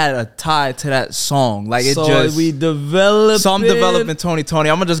that. I had a tie to that song. Like it we developed. So I'm developing Tony.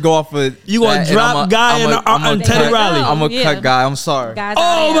 I'm gonna just go off of. You gonna drop Guy and Teddy Riley? I'm gonna cut Guy. I'm sorry.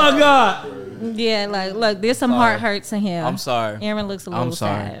 Oh my God. Yeah, like look, there's some heart hurts in here. I'm sorry. Aaron looks a little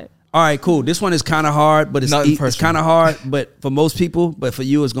sad. All right, cool. This one is kind of hard, but it's kind of hard. But for most people, but for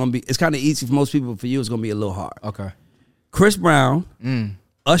you, it's kind of easy for most people. But for you, it's gonna be a little hard. Okay. Chris Brown,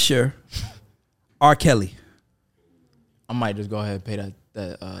 Usher, R. Kelly. I might just go ahead and pay that. He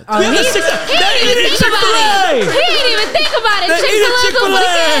didn't even think about it.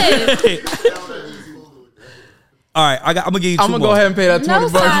 Chick-fil-A. All right, I'm gonna give you two more. I'm gonna go ahead and pay that $20.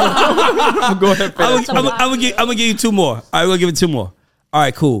 I'm gonna go ahead and pay that $20. I'm gonna give you two more. All right, we'll give it two more. All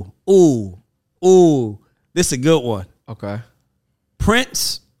right, cool. Ooh, this is a good one. Okay.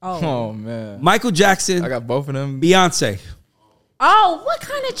 Prince. Oh man. Michael Jackson. I got both of them. Beyonce. Oh, what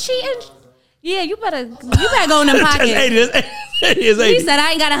kind of cheating? Yeah, you better go in them pockets. He said, I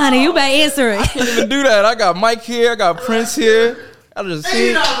ain't got 100. You better answer it. I can't even do that. I got Mike here. I got Prince here. I done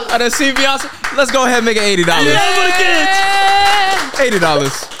seen Beyonce. Let's go ahead and make it $80. $80 for the kids. $80.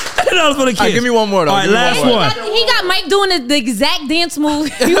 $80 for the kids. All right, give me one more though. All right, last one. He got Mike doing the exact dance move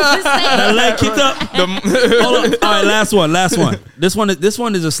you just saying. That leg kicked up. Hold on. All right, last one. This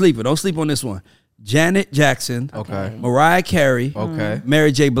one is a sleeper. Don't sleep on this one. Janet Jackson. Okay. Mariah Carey. Okay.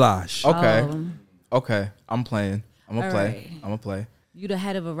 Mary J. Blige. Okay. Okay. I'm playing. I'm gonna play. Right. I'm gonna play. You the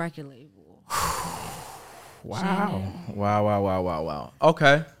head of a record label. Wow. Wow.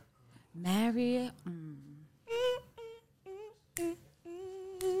 Okay. Marry.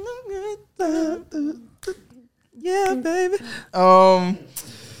 Yeah, baby.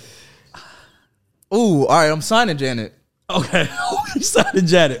 Ooh, all right. I'm signing Janet. Okay. You signed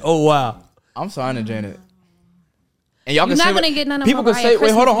Janet. Oh, wow. I'm signing Janet. And y'all You're can not say gonna get none of people can Mariah say. Wait,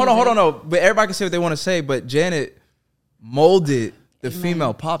 Christmas hold on. music. No, but everybody can say what they want to say. But Janet molded the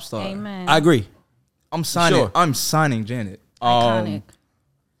female pop star. Amen. I agree. I'm signing. Sure. I'm signing Janet. Iconic.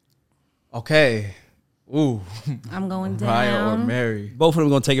 Okay. Ooh. I'm going down. Mariah or Mary. Both of them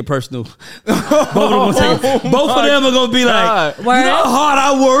gonna take it personal. Both of them are gonna be like, you know how hard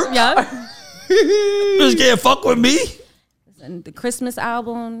I work. Yeah. Just can't fuck with me. And the Christmas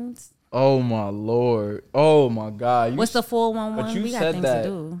albums. Oh my Lord. Oh my God. What's the 411? But you We got said things that. to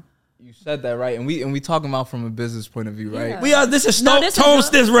do. You said that right, and we talking about from a business point of view, right? Yeah. We are. This is No, this is Tone the-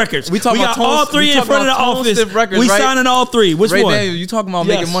 Stith Records. We talking got about all Tone- three we in talking front of the about Tone office. Stith Records, We right? signing all three. Which Ray one? Daniel, you talking about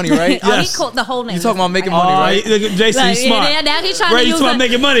Yes. making money, right? Oh, Yes. he called the whole name. You talking about making money, right? Jason, Like, you smart. yeah, now he trying Ray, to you use talking about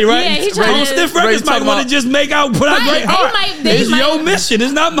making money, right? Yeah, he trying Tone to. Stith Ray, Records you might talking want to about- just make out, put out Right, great they art. might- they It's might- your mission.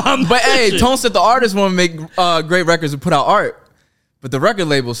 It's not my mission. But hey, Tone said the artists want to make great records and put out art, but the record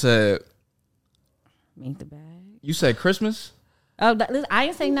label said Make the bag. you said Christmas. Oh, listen, I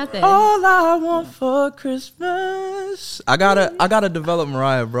ain't say nothing. All I want for Christmas. I gotta develop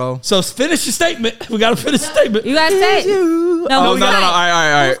Mariah, bro. So finish your statement. We gotta finish the statement. You gotta say. You. No, Oh, no. All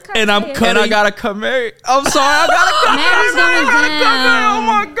right. And I'm And cutting. I gotta cut Mary. I'm sorry. I gotta cut Mary's going down. Oh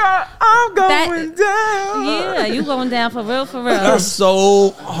my God. I'm going down. Yeah, you going down for real. That's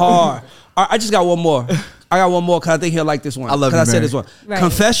so hard. All right, I just got one more. I got one more because I think he'll like this one. I love you, I said Mary. this one. Right.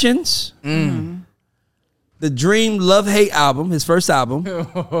 Confessions. The Dream Love Hate album, his first album.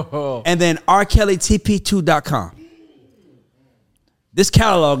 And then RKellyTP2.com. This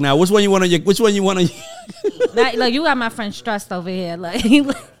catalog now. Which one you want on your? Like you got my friend stressed over here. Like you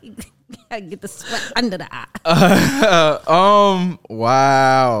gotta get the sweat under the eye.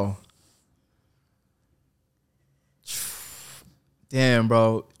 Wow. Damn,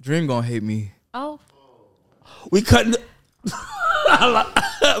 bro. Dream gonna hate me. Oh, We cutting.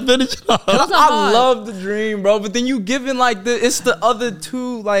 Finish it off. I love the Dream, bro. But then you giving like it's the other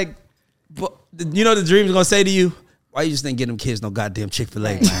two like. But you know the Dream's gonna say to you, why you just didn't get them kids no goddamn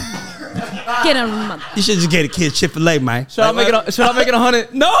Chick-fil-A, man? get him. You should just get the kids Chick-fil-A, man. Should I make it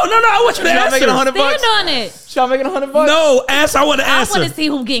 100? No. I want you to Should I answer. make it $100? Stand on it. Should I make it $100? No, I want to I answer. want to see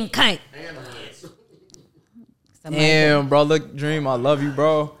who getting cut. Damn, bro. Look, Dream, I love you,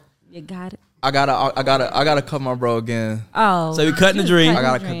 bro. You got it. I gotta cut my bro again. Oh, So we cutting the Dream. I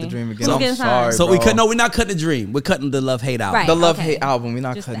gotta cut the Dream again. Who's I'm getting sorry, signed? So bro. we're not cutting the Dream. We're cutting the Love Hate album. Right. The Love Okay. Hate album. We're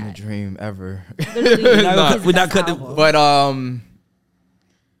not Just cutting that. the Dream ever. We're not cutting the. But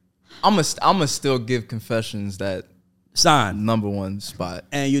I'ma still give Confessions that Sign. #1 spot.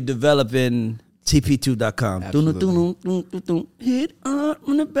 And you're developing TP2.com. Absolutely. Hit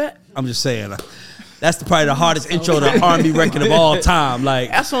on the back. I'm just saying. That's probably the hardest intro to R&B record of all time.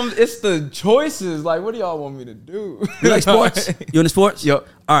 Like, That's what it's the choices. Like, what do y'all want me to do? you like sports? You into sports? Yep.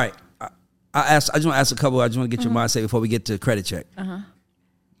 All right. I just want to ask a couple. I just want to get your mindset before we get to credit check.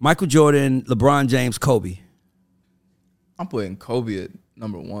 Michael Jordan, LeBron James, Kobe. I'm putting Kobe at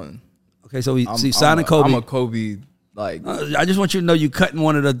 #1. Okay, so we signing Kobe. I'm a Kobe. Like, I just want you to know you cutting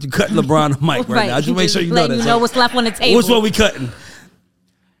LeBron and Mike right now. I just make sure you know that. You know what's left on the table. Which one we cutting?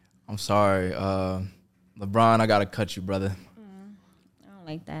 I'm sorry, LeBron. I gotta cut you, brother. I don't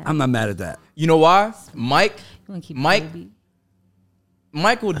like that. I'm not mad at that. You know why? You wanna keep Kobe?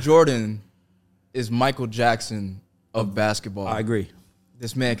 Michael Jordan is Michael Jackson of basketball. I agree.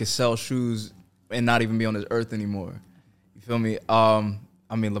 This man can sell shoes and not even be on this earth anymore. You feel me? I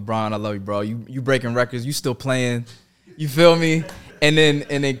mean, LeBron, I love you, bro. You breaking records. You still playing. You feel me? And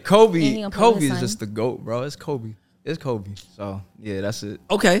then Kobe is just the GOAT, bro. It's Kobe. So yeah, that's it.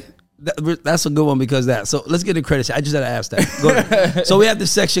 Okay. That's a good one because that. So let's get a credit check. I just had to ask that. Go ahead. So we have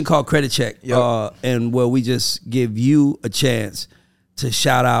this section called credit check, and where we just give you a chance to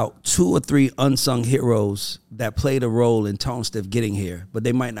shout out 2 or 3 unsung heroes that played a role in Tone Stith getting here, but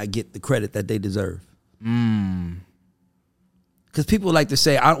they might not get the credit that they deserve. Because people like to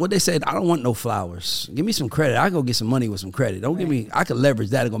say, what they said, I don't want no flowers. Give me some credit. I go get some money with some credit. Don't give me, I could leverage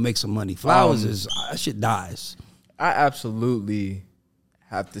that and go make some money. Flowers that shit dies. I absolutely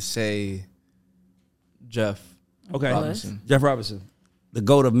have to say Jeff. Okay. Robinson. Jeff Robinson. The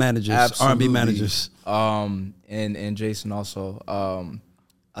GOAT of managers, R&B managers. And Jason also.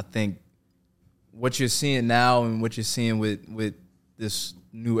 I think what you're seeing now and what you're seeing with this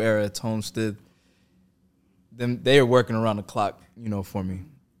new era of Tone Stith, they are working around the clock, for me.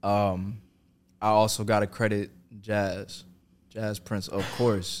 I also got to credit Jazz Prince, of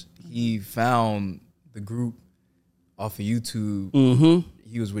course. He found the group off of YouTube. Mm-hmm.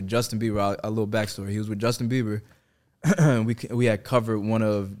 He was with Justin Bieber. A little backstory. He was with Justin Bieber. we had covered one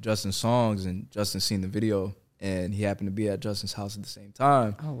of Justin's songs, and Justin seen the video, and he happened to be at Justin's house at the same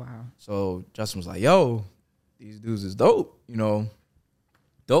time. Oh, wow. So Justin was like, yo, these dudes is dope,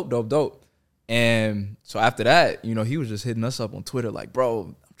 dope. And so after that, he was just hitting us up on Twitter like, bro,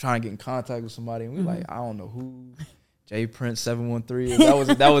 I'm trying to get in contact with somebody. And we like, I don't know who. J Prince 713.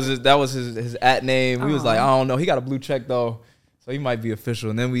 That was his at name. We was like, I don't know. He got a blue check though, so he might be official.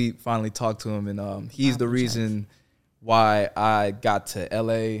 And then we finally talked to him, and he's the reason why I got to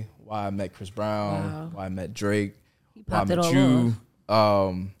LA, why I met Chris Brown, why I met Drake, why I met you.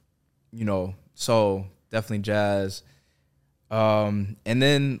 So definitely Jazz. And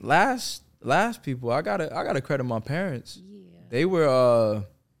then last people, I gotta credit my parents. Yeah.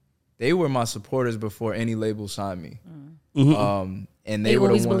 They were my supporters before any label signed me. Mm-hmm. And they were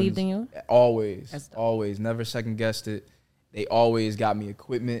always the ones, believed in you? Always. Never second guessed it. They always got me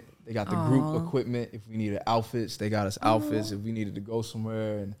equipment. They got the group equipment. If we needed outfits, they got us outfits. If we needed to go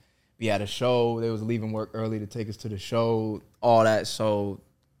somewhere and be at a show, they was leaving work early to take us to the show, all that. So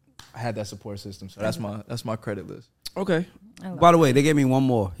I had that support system. So that's my credit list. Okay. By the way, they gave me one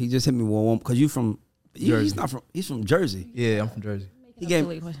more. He just hit me with one because you from Jersey. He's from Jersey. Yeah, I'm from Jersey.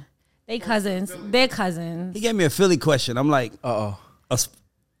 They cousins. They're cousins. He gave me a Philly question. I'm like, I'm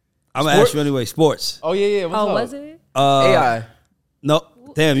gonna ask you anyway. Sports. Oh yeah. What's up? Was it? AI. No.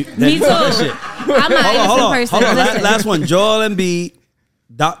 Damn. Me too. I'm not a person. Hold on. Last one. Joel Embiid,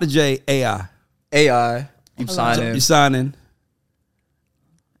 Dr. J, AI. You signing? You signing?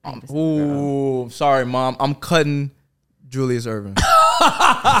 Ooh, sorry, Mom. I'm cutting Julius Erving.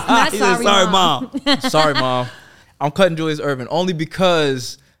 Sorry, Mom. Sorry, Mom. I'm cutting Julius Erving only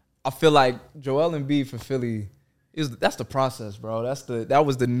because I feel like Joel Embiid for Philly that's the process, bro. That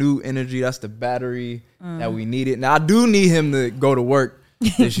was the new energy. That's the battery that we needed. Now I do need him to go to work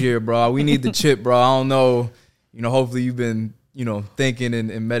this year, bro. We need the chip, bro. I don't know. Hopefully you've been, thinking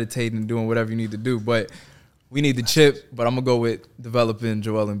and meditating and doing whatever you need to do, but we need the chip. But I'm gonna go with developing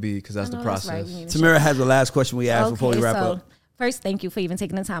Joel Embiid because that's the process. Right. Tamira has the last question we asked before we wrap up. First, thank you for even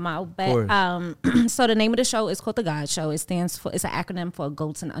taking the time out. But so the name of the show is called The God Show. It's an acronym for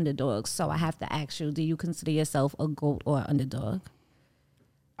GOATs and Underdogs. So I have to ask you, do you consider yourself a GOAT or an underdog?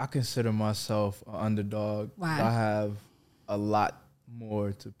 I consider myself an underdog. Why? I have a lot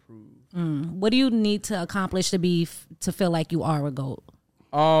more to prove. What do you need to accomplish to feel like you are a GOAT?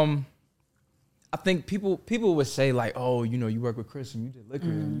 I think people would say like, oh, you work with Chris and you did Liquor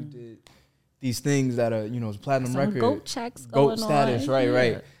and you did these things that are, it's platinum record. GOAT checks GOAT status, on.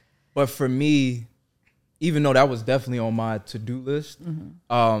 right. But for me, even though that was definitely on my to-do list,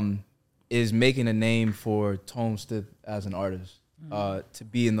 is making a name for Tone Stith as an artist. To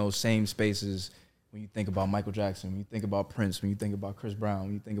be in those same spaces when you think about Michael Jackson, when you think about Prince, when you think about Chris Brown,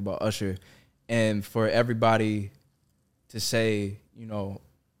 when you think about Usher. And for everybody to say,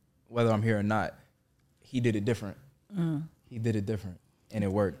 whether I'm here or not, he did it different. He did it different, and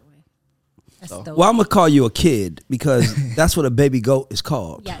it worked. So. Well, I'm going to call you a kid because that's what a baby goat is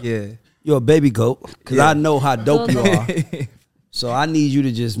called. Yeah. You're a baby goat because I know how dope you are. So I need you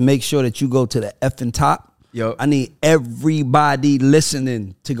to just make sure that you go to the effing top. Yo. I need everybody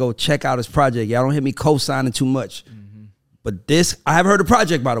listening to go check out his project. Y'all don't hear me co-signing too much. But I haven't heard the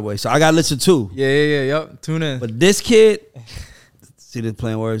project, by the way, so I got to listen too. Yep. Tune in. But this kid... See the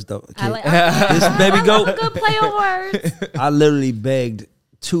playing words though. This baby goat. I love a good play on words. I literally begged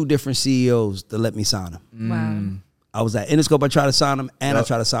 2 different CEOs to let me sign him. Wow. I was at Interscope. I tried to sign him, and I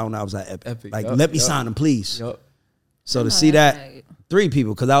tried to sign him when I was at Epic. Let me sign him, please. So to see that, 3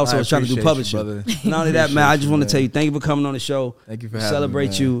 people, because I also was trying to do publishing. Not only that, man, I just want to tell you, thank you for coming on the show. Thank you for having me.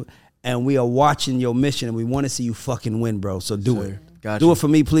 Celebrate you. And we are watching your mission, and we want to see you fucking win, bro. So do it. Got do you. it for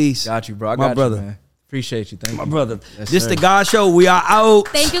me, please. Got you, bro. My brother. You, man. Appreciate you. Thank you. My brother. Yes, This sir. the God Show. We are out.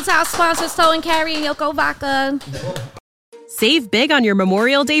 Thank you to our sponsors, Toe and Carrie and Yoko Vodka. Save big on your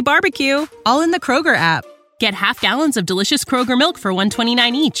Memorial Day barbecue, all in the Kroger app. Get half gallons of delicious Kroger milk for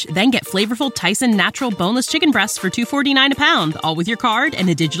 $1.29 each. Then get flavorful Tyson natural boneless chicken breasts for $2.49 a pound, all with your card and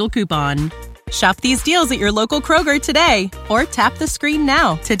a digital coupon. Shop these deals at your local Kroger today, or tap the screen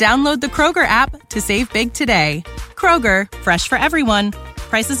now to download the Kroger app to save big today. Kroger, fresh for everyone.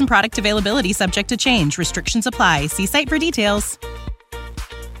 Prices and product availability subject to change. Restrictions apply. See site for details.